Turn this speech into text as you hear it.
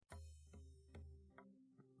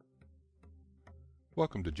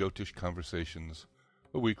Welcome to Jyotish Conversations,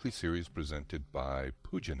 a weekly series presented by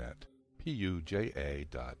Pujanet,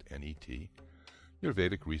 Puja.net, your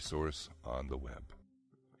Vedic resource on the web.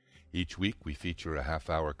 Each week we feature a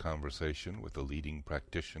half-hour conversation with a leading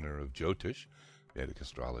practitioner of Jyotish, Vedic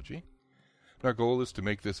astrology. Our goal is to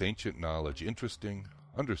make this ancient knowledge interesting,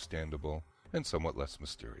 understandable, and somewhat less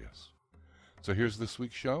mysterious. So here's this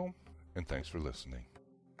week's show, and thanks for listening.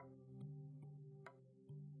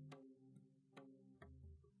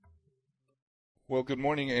 Well, good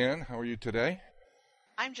morning, Anne. How are you today?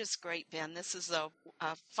 I'm just great, Ben. This is a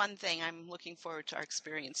fun thing. I'm looking forward to our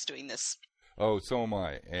experience doing this. Oh, so am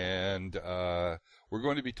I. And we're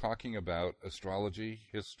going to be talking about astrology,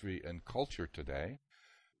 history, and culture today,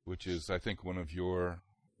 which is, I think, one of your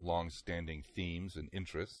long-standing themes and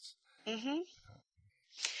interests. Mm-hmm.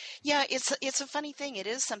 Yeah, it's a funny thing. It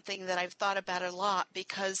is something that I've thought about a lot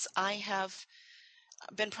because I have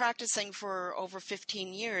been practicing for over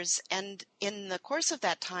 15 years, and in the course of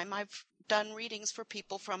that time, I've done readings for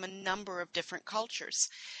people from a number of different cultures.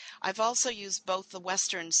 I've also used both the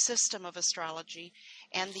Western system of astrology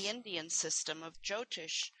and the Indian system of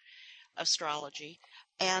Jyotish astrology.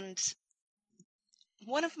 And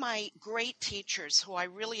one of my great teachers, who I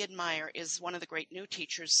really admire, is one of the great new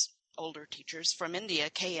teachers, older teachers from India,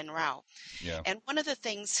 K.N. Rao. Yeah. And one of the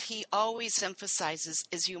things he always emphasizes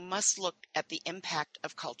is you must look at the impact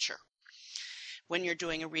of culture when you're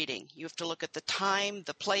doing a reading. You have to look at the time,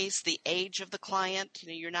 the place, the age of the client.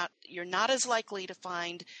 You know, you're not as likely to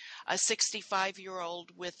find a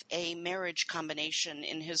 65-year-old with a marriage combination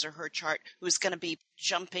in his or her chart who's going to be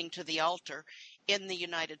jumping to the altar in the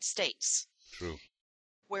United States. True.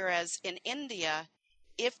 Whereas in India,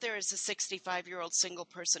 if there is a 65-year-old single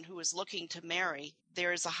person who is looking to marry,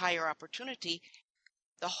 there is a higher opportunity.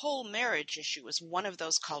 The whole marriage issue is one of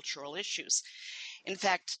those cultural issues. In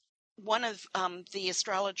fact, one of the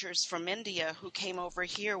astrologers from India who came over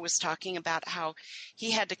here was talking about how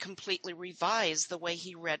he had to completely revise the way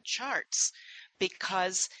he read charts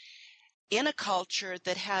because in a culture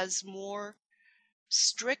that has more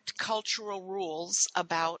strict cultural rules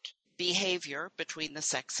about behavior between the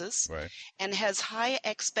sexes, Right. and has high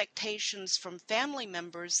expectations from family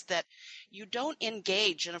members that you don't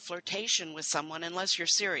engage in a flirtation with someone unless you're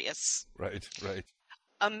serious. Right.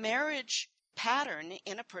 A marriage pattern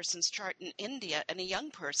in a person's chart in India, and a young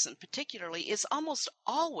person particularly, is almost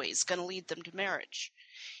always going to lead them to marriage.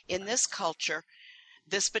 In this culture,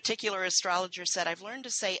 this particular astrologer said, I've learned to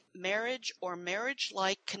say marriage or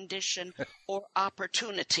marriage-like condition or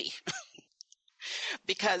opportunity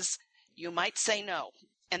because you might say no.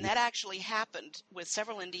 And that actually happened with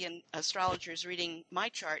several Indian astrologers reading my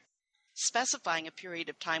chart, specifying a period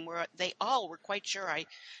of time where they all were quite sure I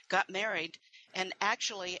got married. And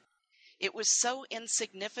actually, it was so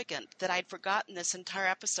insignificant that I'd forgotten this entire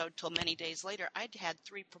episode till many days later. I'd had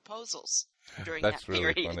 3 proposals during That's that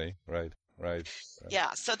period. really funny. Right.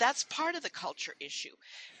 Yeah, so that's part of the culture issue.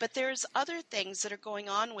 But there's other things that are going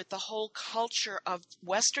on with the whole culture of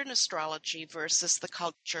Western astrology versus the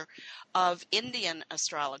culture of Indian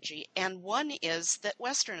astrology. And one is that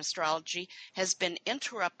Western astrology has been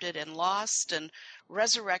interrupted and lost and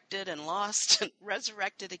resurrected and lost and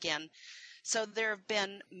resurrected again. So there have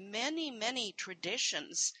been many, many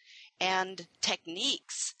traditions and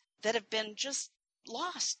techniques that have been just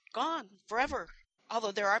lost, gone forever.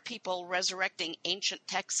 Although there are people resurrecting ancient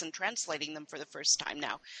texts and translating them for the first time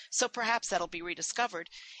now. So perhaps that'll be rediscovered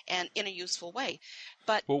and in a useful way.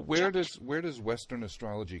 But well, where does Western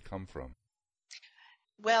astrology come from?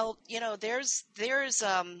 Well, you know, there's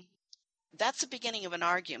that's the beginning of an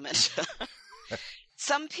argument.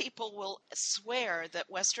 Some people will swear that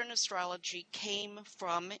Western astrology came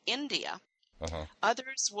from India. Uh-huh.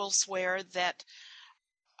 Others will swear that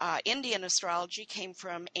Indian astrology came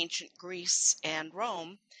from ancient Greece and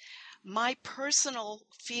Rome. My personal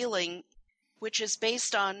feeling, which is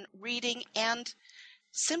based on reading and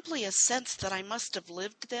simply a sense that I must have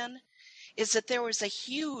lived then, is that there was a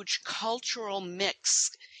huge cultural mix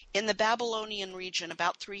in the Babylonian region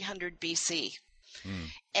about 300 BC.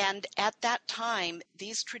 And at that time,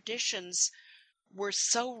 these traditions were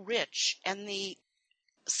so rich and the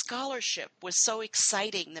scholarship was so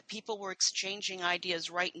exciting that people were exchanging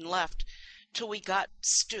ideas right and left till we got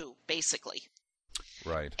stew, basically.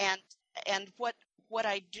 Right. And what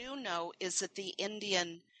I do know is that the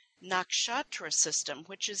Indian nakshatra system,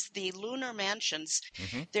 which is the lunar mansions,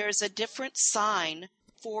 there's a different sign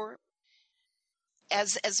for,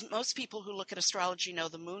 as most people who look at astrology know,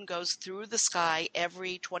 the moon goes through the sky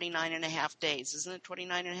every 29 and a half days. Isn't it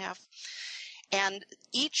 29 and a half? And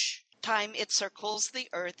each time it circles the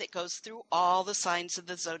earth, it goes through all the signs of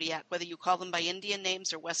the zodiac, whether you call them by Indian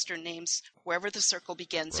names or Western names, wherever the circle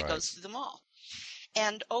begins, it Right. goes through them all.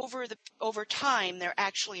 And over time, there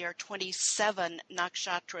actually are 27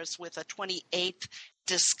 nakshatras with a 28th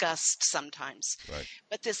discussed sometimes. Right.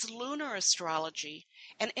 But this lunar astrology,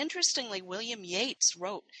 and interestingly, William Yeats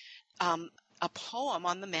wrote a poem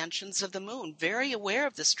on the mansions of the moon, very aware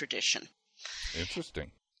of this tradition.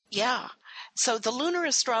 Interesting. Yeah. So the lunar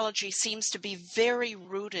astrology seems to be very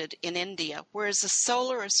rooted in India, whereas the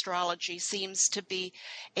solar astrology seems to be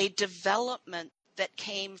a development that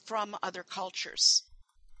came from other cultures.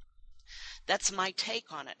 That's my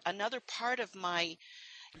take on it. Another part of my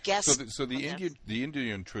guess. So the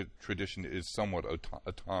Indian tradition is somewhat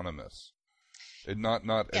autonomous, and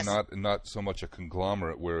not so much a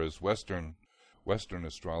conglomerate. Whereas Western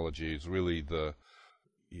astrology is really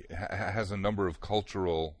has a number of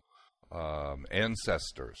cultural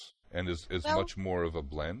ancestors and is much more of a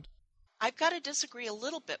blend. I've got to disagree a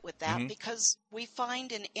little bit with that, because we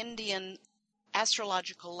find in Indian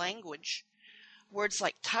astrological language words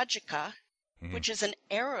like Tajika, which is an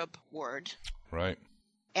Arab word. Right.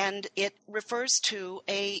 And it refers to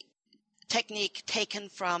a technique taken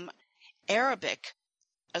from Arabic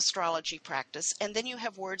astrology practice. And then you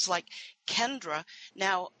have words like Kendra.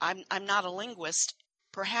 Now, I'm not a linguist.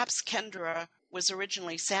 Perhaps Kendra was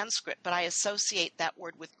originally Sanskrit, but I associate that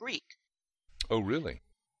word with Greek. Oh, really?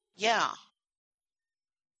 Yeah.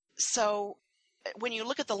 So when you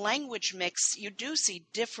look at the language mix, you do see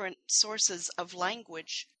different sources of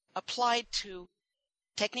language applied to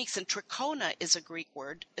techniques, and trikona is a Greek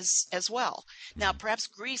word as well. Now, perhaps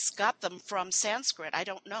Greece got them from Sanskrit. I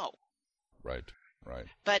don't know. Right.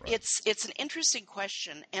 But it's an interesting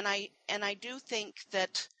question, and I do think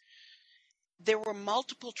that there were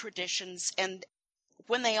multiple traditions, and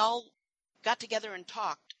when they all got together and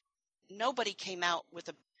talked, nobody came out with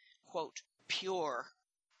a, quote, pure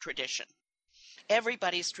tradition.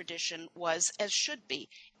 Everybody's tradition was, as should be,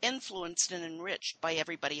 influenced and enriched by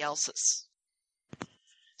everybody else's.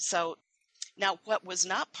 So now what was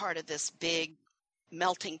not part of this big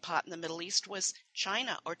melting pot in the Middle East was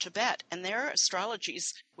China or Tibet, and their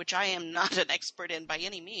astrologies, which I am not an expert in by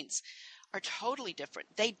any means, are totally different.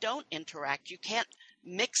 They don't interact. You can't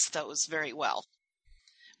mix those very well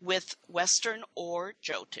with Western or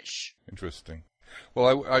Jyotish. Interesting.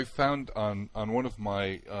 Well, I found on one of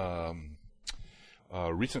my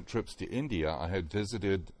recent trips to India, I had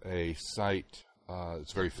visited a site,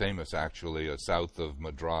 it's very famous actually, south of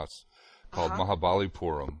Madras, called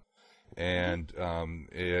Mahabalipuram. And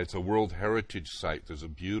it's a World Heritage Site. There's a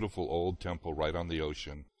beautiful old temple right on the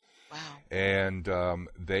ocean. Wow. And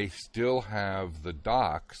they still have the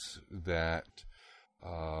docks that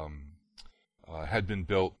had been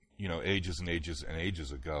built, ages and ages and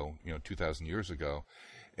ages ago, 2,000 years ago.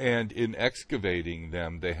 And in excavating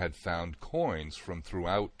them, they had found coins from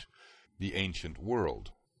throughout the ancient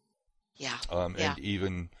world. Yeah. And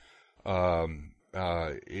even, and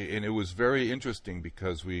it was very interesting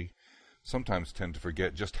because we sometimes tend to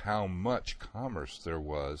forget just how much commerce there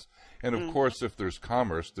was. And of course, if there's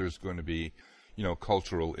commerce, there's going to be,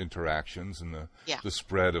 cultural interactions and the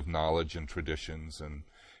spread of knowledge and traditions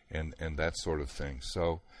and that sort of thing.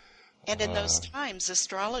 So, and in those times,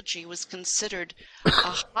 astrology was considered a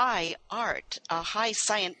high art, a high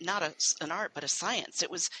science, not an art, but a science. It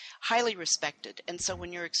was highly respected. And so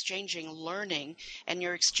when you're exchanging learning and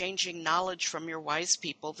you're exchanging knowledge from your wise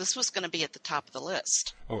people, this was going to be at the top of the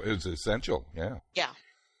list. Oh, it's essential, yeah. Yeah.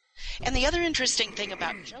 And the other interesting thing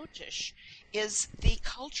about Jyotish is the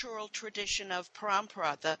cultural tradition of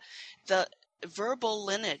parampara, the verbal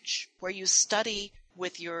lineage where you study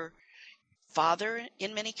with your father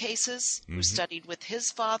in many cases, who studied with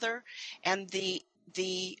his father, and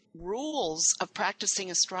the rules of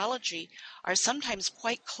practicing astrology are sometimes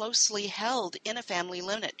quite closely held in a family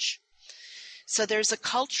lineage. So there's a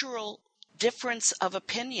cultural difference of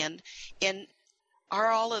opinion in,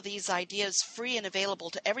 are all of these ideas free and available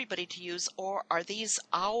to everybody to use, or are these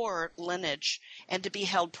our lineage and to be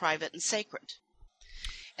held private and sacred?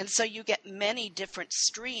 And so you get many different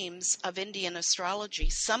streams of Indian astrology.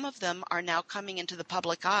 Some of them are now coming into the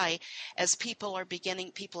public eye as people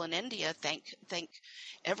in India, thank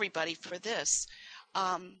everybody for this,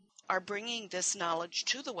 are bringing this knowledge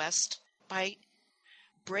to the West by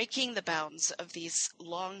breaking the bounds of these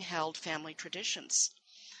long-held family traditions.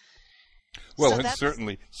 Well, so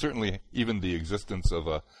and certainly even the existence of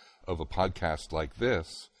a podcast like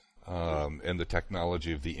this, and the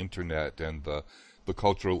technology of the internet and the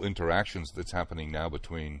cultural interactions that's happening now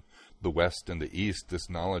between the West and the East, this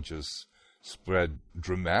knowledge has spread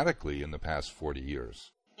dramatically in the past 40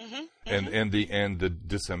 years. Mm-hmm. and Mm-hmm. the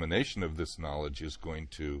dissemination of this knowledge is going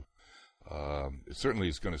to it certainly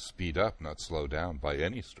is going to speed up, not slow down by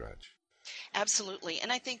any stretch. Absolutely.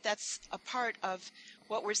 And I think that's a part of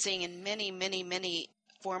what we're seeing in many, many, many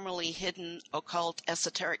formerly hidden occult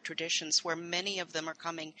esoteric traditions, where many of them are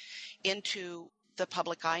coming into the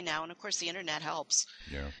public eye now. And of course, the internet helps.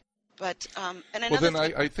 Yeah. But and Well, another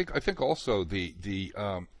then thing, I think also the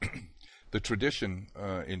the tradition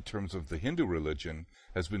in terms of the Hindu religion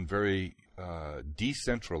has been very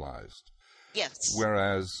decentralized. yes,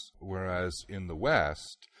 Whereas in the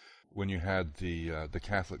West, when you had the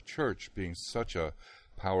Catholic Church being such a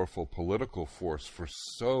powerful political force for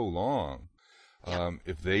so long, yeah,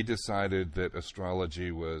 if they decided that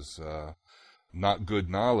astrology was not good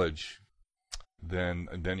knowledge, then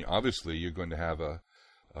obviously you're going to have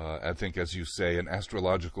I think, as you say, an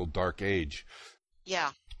astrological dark age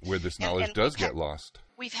yeah. where this knowledge And does get lost.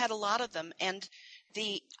 we've had a lot of them, and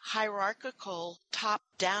the hierarchical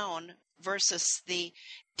top-down versus the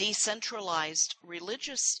decentralized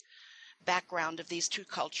religious background of these two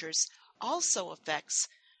cultures also affects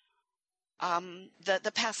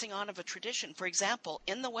the passing on of a tradition. For example,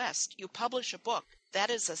 in the West, you publish a book. That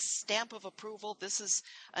is a stamp of approval. This is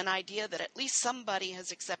an idea that at least somebody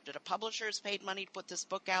has accepted. A publisher has paid money to put this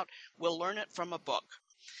book out. We'll learn it from a book.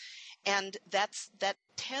 And that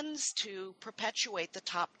tends to perpetuate the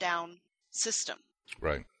top-down system.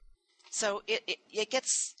 Right. So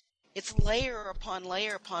it's layer upon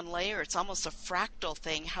layer upon layer. It's almost a fractal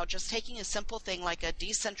thing, how just taking a simple thing like a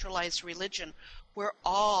decentralized religion where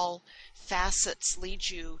all facets lead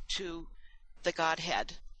you to the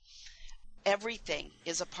Godhead. Everything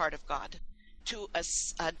is a part of God. To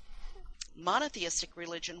a monotheistic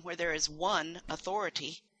religion where there is one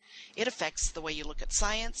authority, it affects the way you look at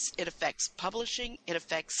science, it affects publishing, it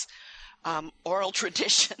affects oral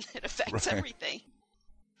tradition, it affects Right. everything.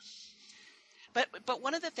 But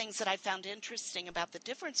one of the things that I found interesting about the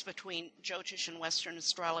difference between Jyotish and Western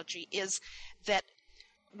astrology is that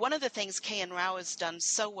one of the things K.N. Rao has done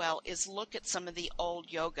so well is look at some of the old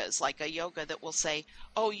yogas, like a yoga that will say,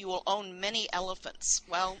 oh, you will own many elephants.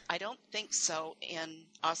 Well, I don't think so in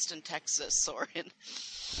Austin, Texas, or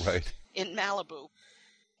Right. in Malibu.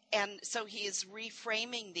 And so he is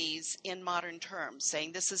reframing these in modern terms,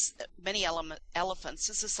 saying this is many elephants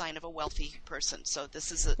is a sign of a wealthy person. So this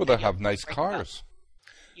is a Well, they have nice cars.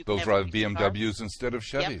 You can They'll have drive a nice car. BMWs instead of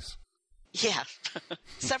Chevys. Yeah,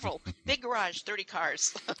 several. Big garage, 30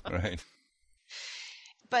 cars. Right.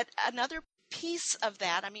 But another piece of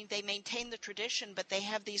that, I mean, they maintain the tradition, but they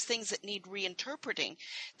have these things that need reinterpreting.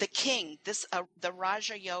 The king, the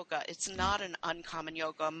Raja Yoga, it's not an uncommon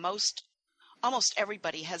yoga. Almost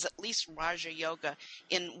everybody has at least Raja Yoga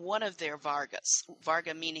in one of their Vargas.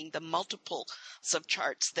 Varga meaning the multiple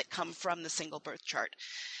subcharts that come from the single birth chart.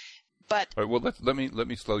 But All right, well, let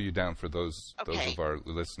me slow you down for those Okay. of our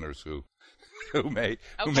listeners who may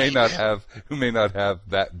Okay. not have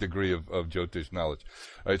that degree of Jyotish knowledge.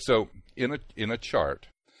 All right, so in a chart,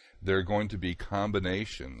 there are going to be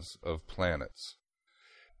combinations of planets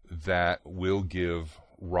that will give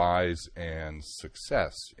rise and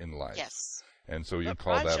success in life. yes, And so you but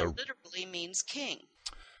call that Raja a literally means king,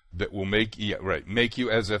 that will make make you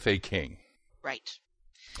as if a king. right?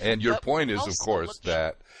 And your But point is, of also course, looking-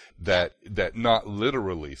 that not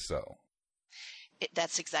literally so.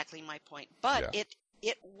 That's exactly my point. But Yeah.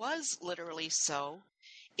 it was literally so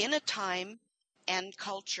in a time and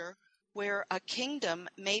culture where a kingdom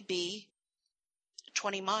may be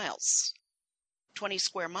 20 miles, 20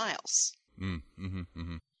 square miles.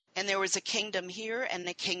 Mm-hmm. And there was a kingdom here and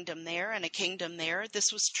a kingdom there and a kingdom there.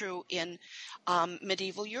 This was true in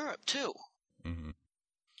medieval Europe too. Mm-hmm.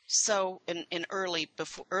 So in early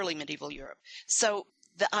medieval Europe. So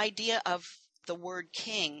the idea of the word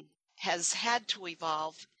king has had to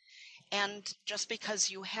evolve, and just because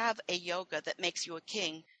you have a yoga that makes you a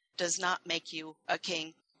king does not make you a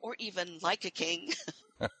king or even like a king.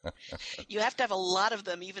 You have to have a lot of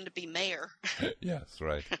them even to be mayor. Yes,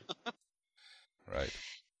 right. Right.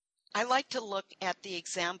 I like to look at the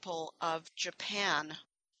example of Japan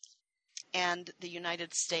and the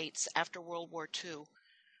United States after World War II,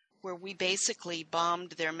 where we basically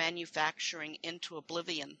bombed their manufacturing into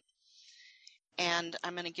oblivion. And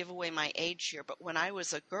I'm going to give away my age here, but when I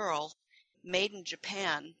was a girl, made in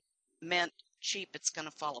Japan meant cheap, it's going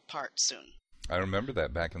to fall apart soon. I remember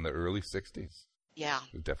that back in the early 60s. Yeah.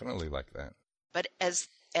 It was definitely like that. But as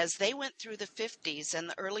they went through the 50s and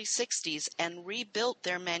the early 60s and rebuilt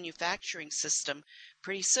their manufacturing system,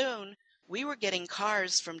 pretty soon we were getting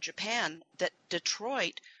cars from Japan that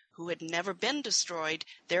Detroit, who had never been destroyed,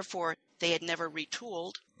 therefore they had never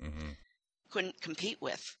retooled, Mm-hmm. couldn't compete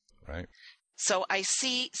with. Right. So I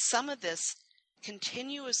see some of this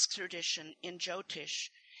continuous tradition in Jyotish,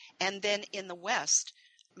 and then in the West,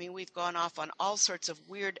 I mean, we've gone off on all sorts of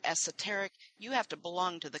weird esoteric. You have to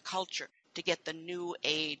belong to the culture to get the New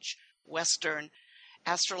Age Western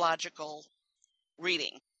astrological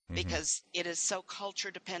reading, because it is so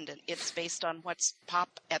culture dependent. It's based on what's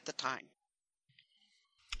pop at the time.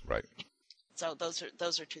 Right. So those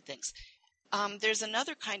are two things. There's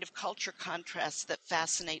another kind of culture contrast that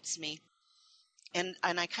fascinates me. And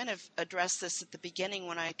I kind of addressed this at the beginning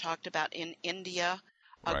when I talked about in India,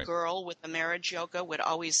 a girl with the marriage yoga would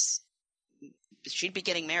always, she'd be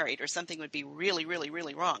getting married or something would be really, really,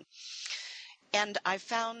 really wrong. And I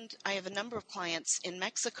have a number of clients in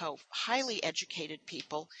Mexico, highly educated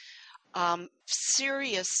people,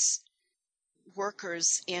 serious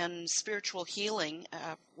workers in spiritual healing,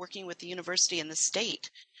 working with the university and the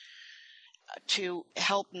state to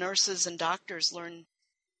help nurses and doctors learn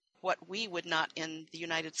what we would not in the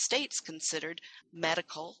United States considered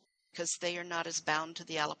medical, because they are not as bound to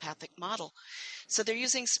the allopathic model. So they're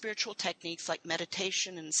using spiritual techniques like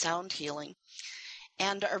meditation and sound healing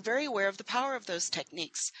and are very aware of the power of those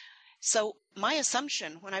techniques. So my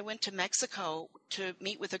assumption when I went to Mexico to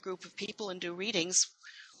meet with a group of people and do readings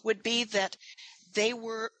would be that they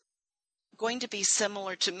were going to be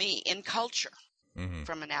similar to me in culture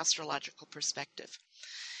from an astrological perspective.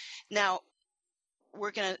 Now,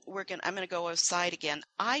 I'm going to go aside again.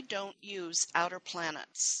 I don't use outer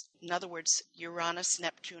planets. In other words, Uranus,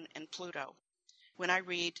 Neptune, and Pluto when I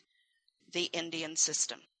read the Indian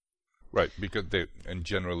system. Right, because and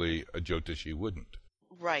generally a Jyotishi wouldn't.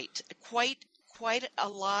 Right. Quite a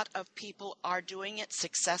lot of people are doing it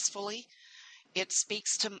successfully. It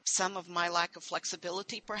speaks to some of my lack of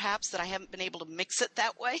flexibility, perhaps, that I haven't been able to mix it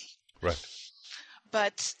that way. Right.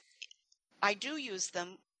 But I do use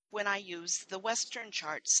them when I use the Western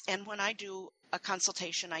charts, and when I do a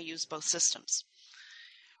consultation, I use both systems.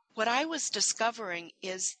 What I was discovering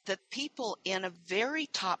is that people in a very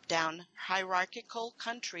top-down hierarchical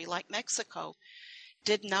country like Mexico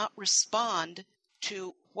did not respond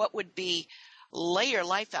to what would be lay your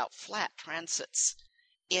life out flat transits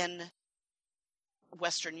in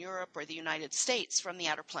Western Europe or the United States from the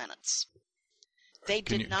outer planets. They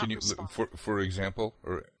did not respond. For example?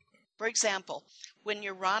 For example, when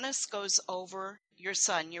Uranus goes over your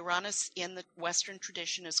sun, Uranus in the Western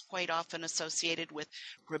tradition is quite often associated with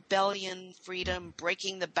rebellion, freedom,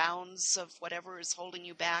 breaking the bounds of whatever is holding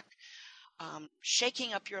you back,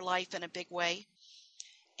 shaking up your life in a big way.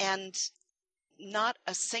 And not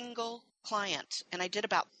a single client, and I did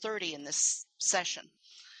about 30 in this session,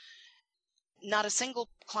 not a single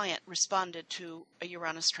client responded to a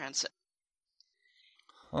Uranus transit.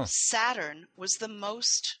 Saturn was the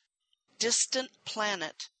most distant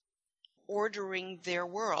planet ordering their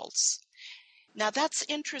worlds. Now that's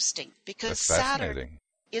interesting because Saturn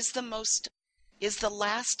is the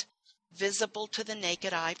last visible to the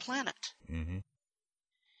naked eye planet.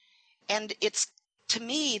 And it's, to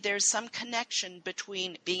me, there's some connection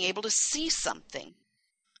between being able to see something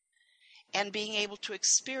and being able to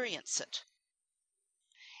experience it.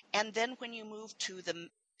 And then when you move to the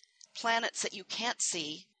planets that you can't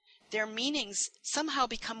see, their meanings somehow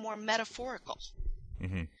become more metaphorical.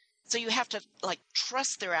 So you have to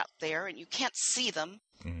trust they're out there and you can't see them.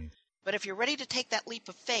 But if you're ready to take that leap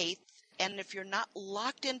of faith, and if you're not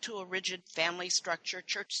locked into a rigid family structure,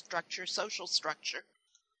 church structure, social structure,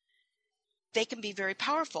 they can be very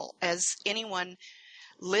powerful. As anyone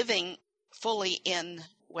living fully in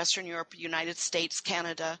Western Europe, United States,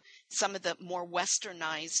 Canada, some of the more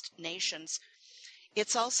westernized nations,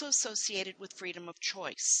 it's also associated with freedom of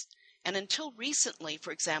choice. And until recently,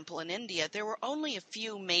 for example, in India, there were only a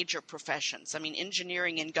few major professions. I mean,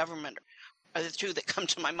 engineering and government are the two that come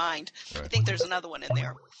to my mind. Right. I think there's another one in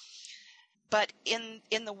there. But in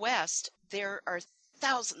the West, there are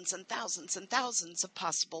thousands and thousands and thousands of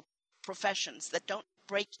possible professions that don't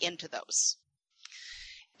break into those.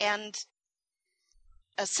 And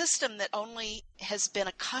a system that only has been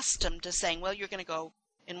accustomed to saying, well, you're going to go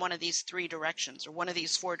in one of these 3 directions or one of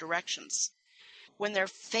these 4 directions, when they're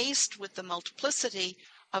faced with the multiplicity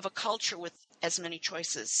of a culture with as many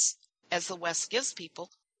choices as the West gives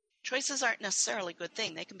people, choices aren't necessarily a good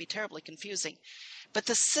thing. They can be terribly confusing. But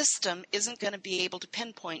the system isn't going to be able to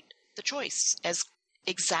pinpoint the choice as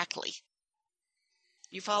exactly.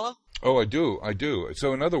 You follow? Oh, I do.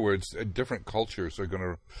 So in other words, different cultures are going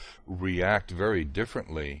to react very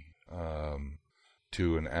differently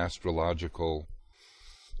to an astrological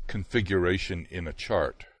configuration in a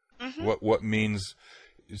chart. What means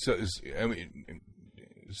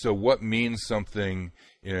so what means something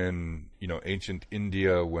in ancient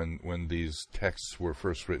India when these texts were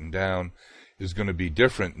first written down is going to be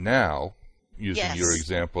different now, using your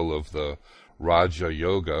example of the Raja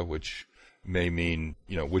Yoga, which may mean,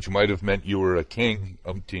 which might have meant you were a king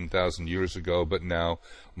 18,000 years ago, but now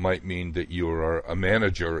might mean that you are a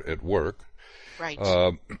manager at work. Right.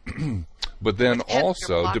 But then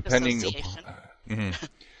also, depending upon,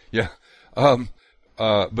 yeah,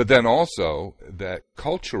 but then also that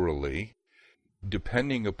culturally,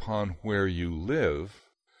 depending upon where you live,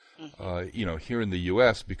 here in the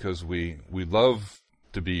U.S., because we love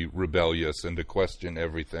to be rebellious and to question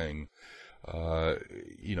everything,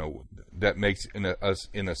 that makes us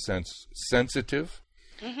in a sense sensitive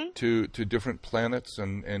to different planets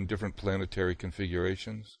and different planetary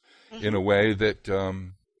configurations in a way that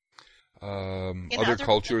other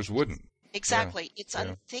cultures wouldn't. Exactly. Yeah. It's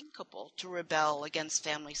unthinkable to rebel against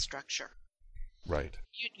family structure. Right.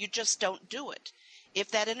 You just don't do it.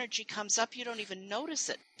 If that energy comes up, you don't even notice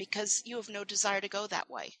it because you have no desire to go that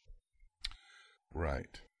way. Right.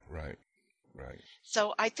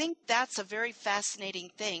 So I think that's a very fascinating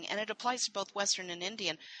thing, and it applies to both Western and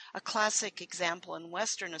Indian. A classic example in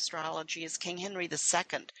Western astrology is King Henry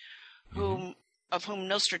II, of whom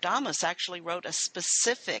Nostradamus actually wrote a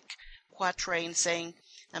specific quatrain saying,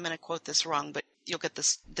 I'm going to quote this wrong, but you'll get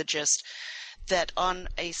the gist, that on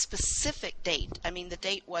a specific date, the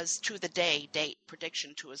date was to the date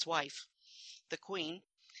prediction to his wife, the Queen,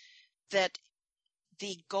 that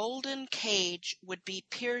the golden cage would be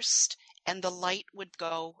pierced and the light would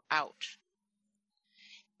go out.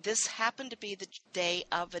 This happened to be the day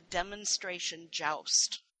of a demonstration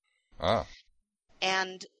joust. Ah.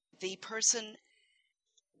 And the person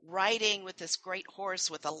riding with this great horse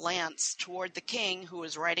with a lance toward the king, who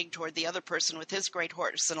was riding toward the other person with his great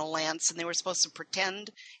horse and a lance, and they were supposed to pretend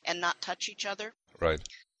and not touch each other. Right.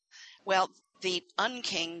 Well, the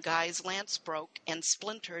unking guy's lance broke and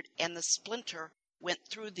splintered, and the splinter went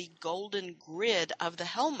through the golden grid of the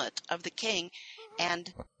helmet of the king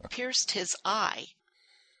and pierced his eye.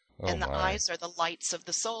 Oh, and the my. eyes are the lights of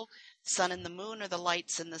the soul. Sun and the moon are the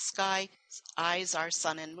lights in the sky. Eyes are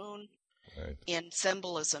sun and moon. Right. In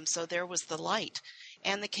symbolism. So there was the light,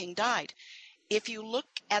 and the king died. If you look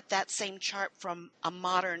at that same chart from a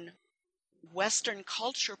modern Western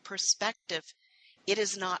culture perspective, it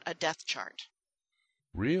is not a death chart.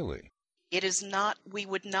 Really? It is not. We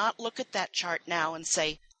would not look at that chart now and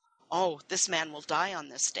say, oh, this man will die on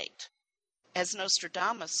this date, as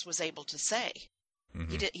Nostradamus was able to say.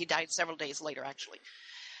 He died several days later, actually.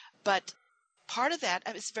 But part of that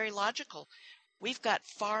is very logical. We've got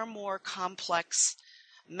far more complex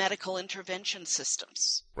medical intervention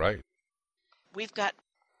systems. Right. We've got,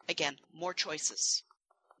 again, more choices.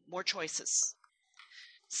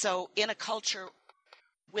 So in a culture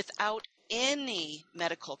without any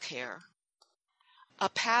medical care, a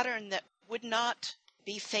pattern that would not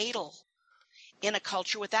be fatal in a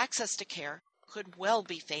culture with access to care could well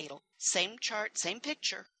be fatal. Same chart, same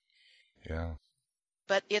picture. Yeah.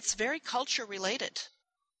 But it's very culture related.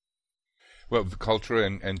 Well, culture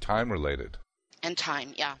and time related. And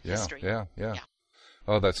time, history. Yeah.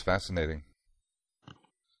 Oh, that's fascinating.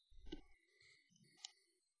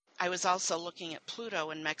 I was also looking at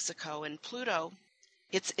Pluto in Mexico, and Pluto,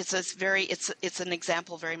 it's an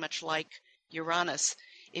example very much like Uranus.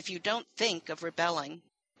 If you don't think of rebelling,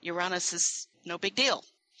 Uranus is no big deal.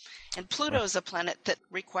 And Pluto is a planet that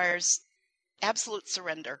requires absolute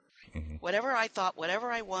surrender. Whatever I thought,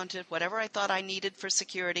 whatever I wanted, whatever I thought I needed for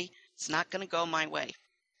security, it's not going to go my way.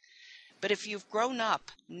 But if you've grown up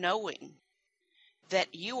knowing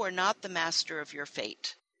that you are not the master of your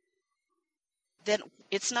fate, then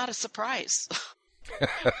it's not a surprise.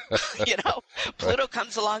 Pluto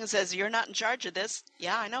comes along and says, you're not in charge of this.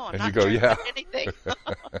 Yeah, I know. I'm not in charge of anything.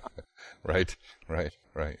 Right.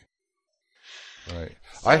 So,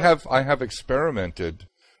 I have experimented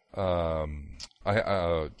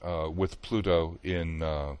with Pluto in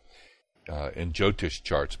Jyotish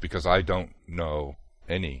charts because I don't know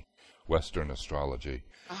any Western astrology.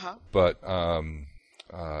 But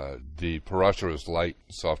the Parashara's Light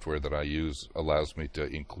software that I use allows me to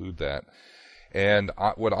include that. And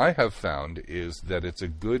what I have found is that it's a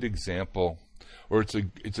good example, or it's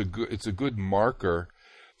a good marker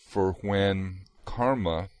for when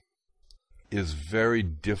karma is very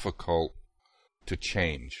difficult to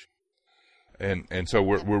change. And so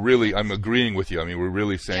we're really, I'm agreeing with you. I mean, we're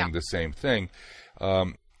really saying the same thing.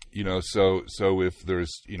 So if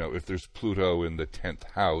there's Pluto in the 10th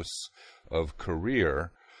house of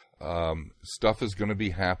career, stuff is going to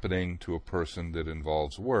be happening to a person that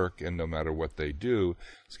involves work, and no matter what they do,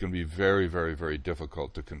 it's going to be very, very, very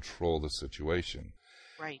difficult to control the situation.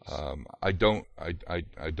 Right. I don't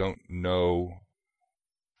know.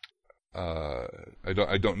 I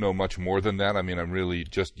don't know much more than that. I mean, I'm really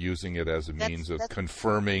just using it as a means of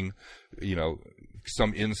confirming,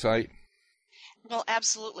 some insight. Well,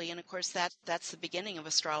 absolutely, and of course that's the beginning of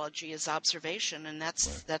astrology is observation, and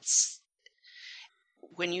that's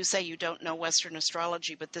when you say you don't know Western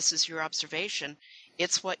astrology, but this is your observation.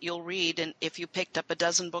 It's what you'll read, and if you picked up a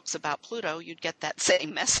dozen books about Pluto, you'd get that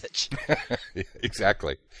same message.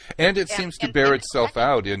 Exactly, and it seems to bear itself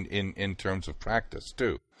out in terms of practice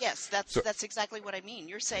too. Yes, that's exactly what I mean.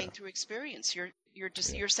 You're saying through experience, you're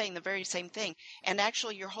saying the very same thing, and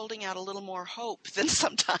actually you're holding out a little more hope than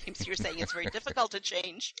sometimes you're saying it's very difficult to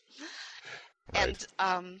change. Right.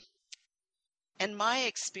 And my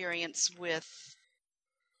experience with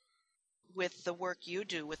the work you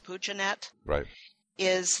do with PujaNet, right,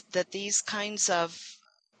 is that these kinds of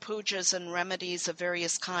pujas and remedies of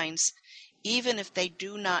various kinds, even if they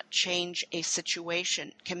do not change a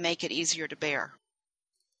situation, can make it easier to bear.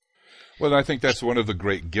 Well, I think that's one of the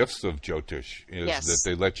great gifts of Jyotish, is that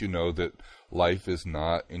they let you know that life is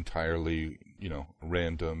not entirely,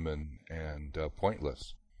 random and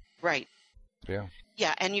pointless. Right. Yeah.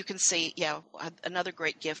 Yeah, and you can say, another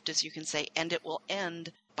great gift is you can say, and it will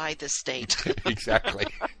end by this date. Exactly.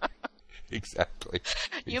 Exactly.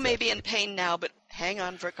 You may be in pain now, but hang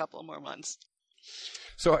on for a couple more months.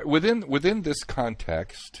 So within this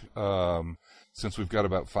context, since we've got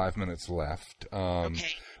about 5 minutes left,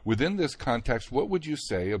 okay. Within this context, what would you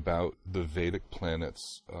say about the Vedic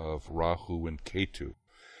planets of Rahu and Ketu?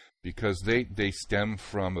 Because they stem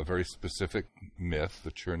from a very specific myth, the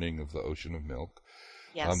churning of the ocean of milk.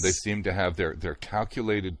 Yes. They seem to have their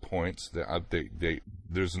calculated points.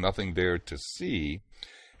 There's nothing there to see,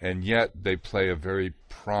 and yet they play a very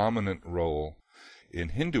prominent role in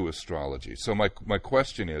Hindu astrology. So my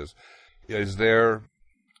question is there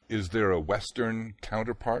a Western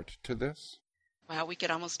counterpart to this? Wow, we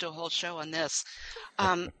could almost do a whole show on this.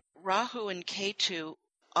 Rahu and Ketu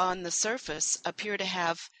on the surface appear to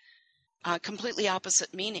have completely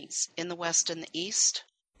opposite meanings in the West and the East.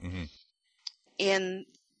 Mm-hmm. In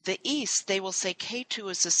the East, they will say Ketu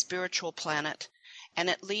is a spiritual planet, and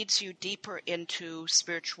it leads you deeper into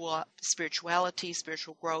spirituality,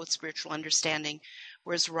 spiritual growth, spiritual understanding,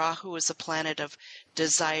 whereas Rahu is a planet of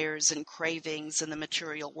desires and cravings in the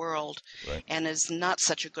material world, right, and is not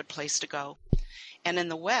such a good place to go. And in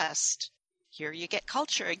the West, here you get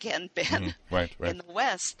culture again, Ben. Mm-hmm. Right. In the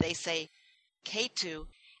West, they say Ketu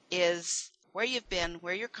is where you've been,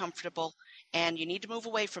 where you're comfortable, and you need to move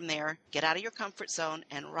away from there, get out of your comfort zone,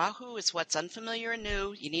 and Rahu is what's unfamiliar and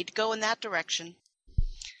new. You need to go in that direction.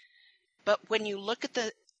 But when you look at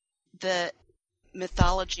the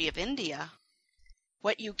mythology of India,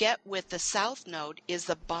 what you get with the South Node is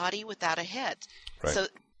the body without a head. Right. So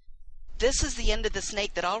this is the end of the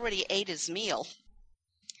snake that already ate his meal.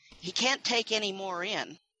 He can't take any more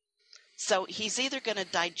in. So he's either going to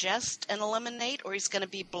digest and eliminate, or he's going to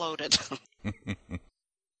be bloated.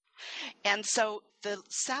 And so the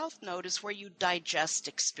South Node is where you digest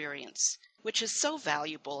experience, which is so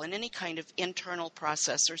valuable in any kind of internal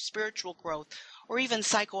process or spiritual growth or even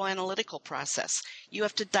psychoanalytical process. You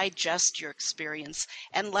have to digest your experience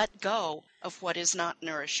and let go of what is not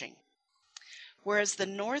nourishing. Whereas the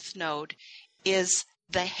North Node is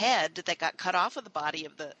the head that got cut off of the body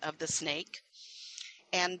of the snake.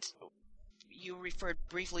 And you referred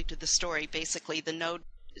briefly to the story. Basically, the node,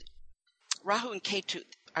 Rahu and Ketu,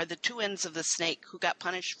 are the two ends of the snake who got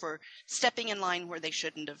punished for stepping in line where they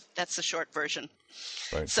shouldn't have. That's the short version.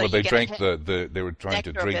 Right. So they drank they were trying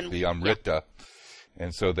to drink the Amrita,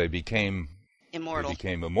 and so they became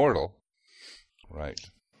immortal. Right.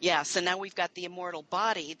 Yeah, so now we've got the immortal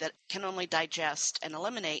body that can only digest and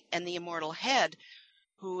eliminate, and the immortal head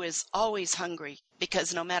who is always hungry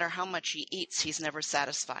because no matter how much he eats, he's never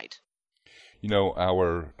satisfied.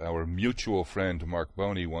 Our mutual friend Mark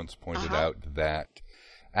Boney once pointed out that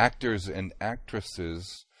actors and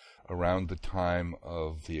actresses around the time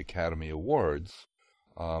of the Academy Awards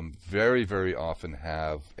very, very often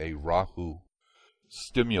have a Rahu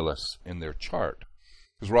stimulus in their chart.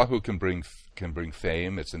 Because Rahu can bring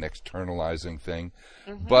fame; it's an externalizing thing.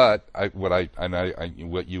 Mm-hmm. But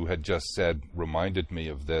what you had just said reminded me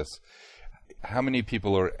of this. How many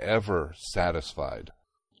people are ever satisfied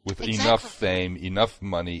with enough fame, enough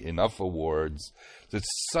money, enough awards? It's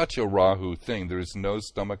such a Rahu thing. There is no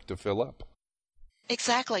stomach to fill up.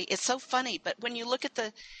 Exactly. It's so funny. But when you look at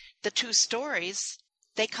the two stories,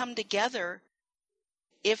 they come together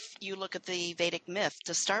if you look at the Vedic myth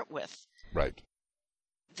to start with. Right.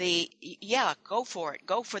 Go for it.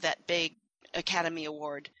 Go for that big Academy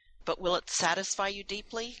Award. But will it satisfy you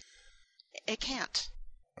deeply? It can't.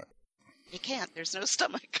 Right. It can't. There's no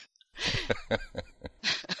stomach.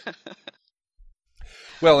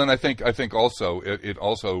 Well, and I think also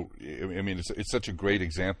it's such a great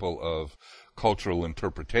example of cultural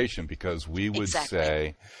interpretation, because we would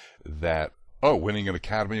say that, winning an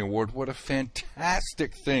Academy Award, what a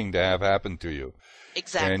fantastic thing to have happen to you.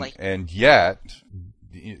 Exactly. And yet,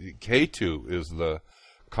 Ketu is the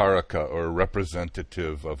Karaka, or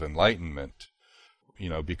representative of enlightenment,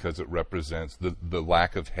 because it represents the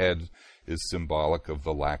lack of head is symbolic of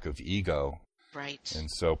the lack of ego. Right. And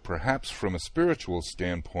so perhaps from a spiritual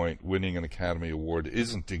standpoint, winning an Academy Award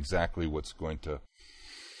isn't exactly what's going to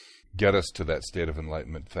get us to that state of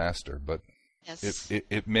enlightenment faster, but yes.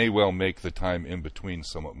 it may well make the time in between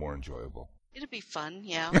somewhat more enjoyable. It'd be fun,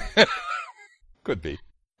 yeah. Could be.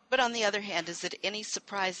 But on the other hand, is it any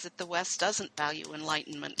surprise that the West doesn't value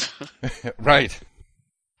enlightenment? Right.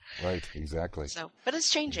 Right, exactly. But it's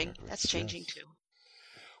changing. Exactly. That's changing too.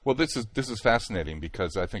 Well, this is fascinating,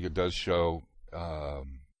 because I think it does show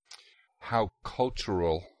how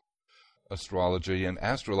cultural astrology and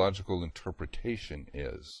astrological interpretation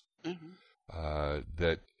is. Mm-hmm.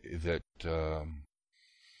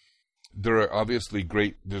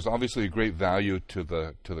 There's obviously a great value to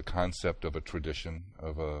the concept of a tradition,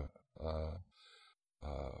 of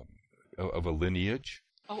a lineage.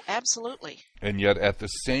 Oh, absolutely. And yet at the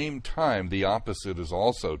same time, the opposite is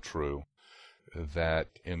also true, that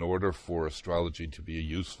in order for astrology to be a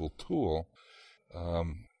useful tool,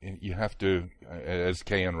 you have to, as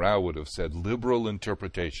K.N. Rao would have said, liberal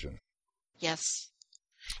interpretation. Yes.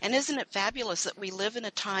 And isn't it fabulous that we live in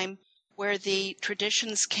a time where the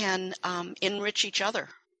traditions can enrich each other?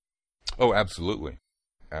 Oh, absolutely.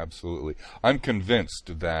 Absolutely. I'm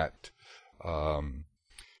convinced that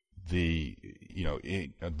the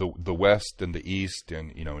West and the East,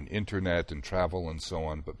 and and internet and travel and so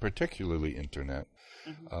on, but particularly internet,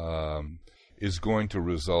 mm-hmm. Is going to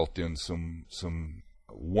result in some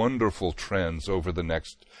wonderful trends over the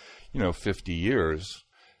next 50 years,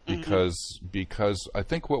 because I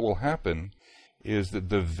think what will happen is that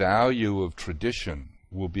the value of tradition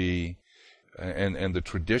will be, and the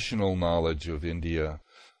traditional knowledge of India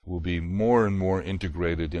will be more and more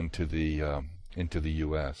integrated into the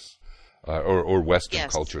U.S. Or Western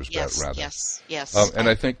cultures, rather. Yes. And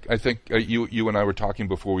I think you and I were talking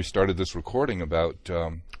before we started this recording about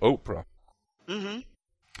Oprah. Mm-hmm.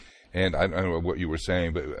 And I don't know what you were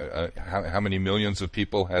saying, but how many millions of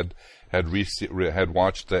people had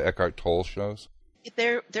watched the Eckhart Tolle shows?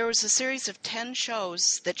 There was a series of 10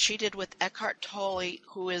 shows that she did with Eckhart Tolle,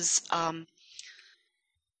 who is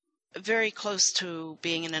very close to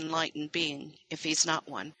being an enlightened being, if he's not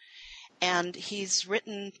one. And he's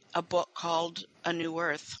written a book called A New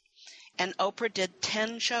Earth. And Oprah did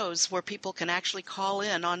 10 shows where people can actually call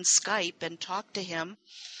in on Skype and talk to him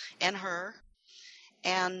and her.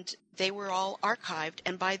 And they were all archived.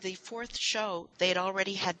 And by the 4th show, they had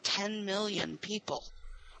already had 10 million people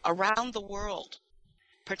around the world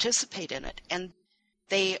participate in it. And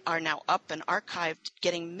they are now up and archived,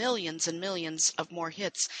 getting millions and millions of more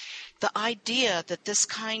hits. The idea that this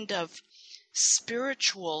kind of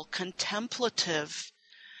spiritual, contemplative,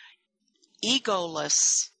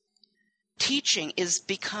 egoless teaching is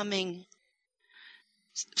becoming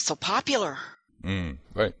so popular,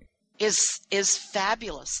 right, is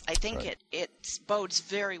fabulous. I think it bodes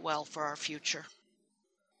very well for our future.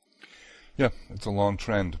 Yeah, it's a long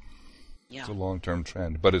trend. Yeah. It's a long-term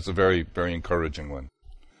trend, but it's a very, very encouraging one.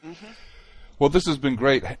 Mm-hmm. Well, this has been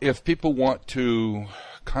great. If people want to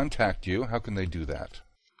contact you, how can they do that?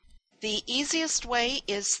 The easiest way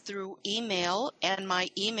is through email, and my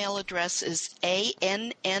email address is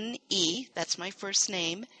ANNE, that's my first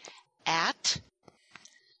name, at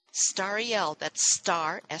Stariel, that's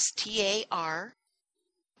star, STARIEL.com.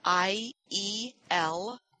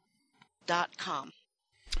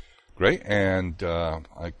 Great, and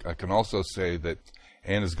I can also say that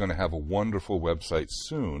Anne is going to have a wonderful website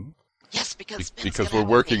soon. Yes, because we're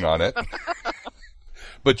working on it.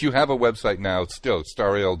 But you have a website now still,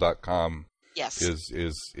 Stariel.com. Yes.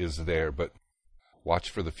 is there, but watch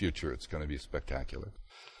for the future. It's going to be spectacular.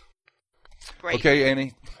 Great. Okay,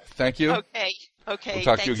 Annie, thank you. Okay. We'll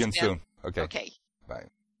talk to you again Ben. soon. Okay. Okay. Bye.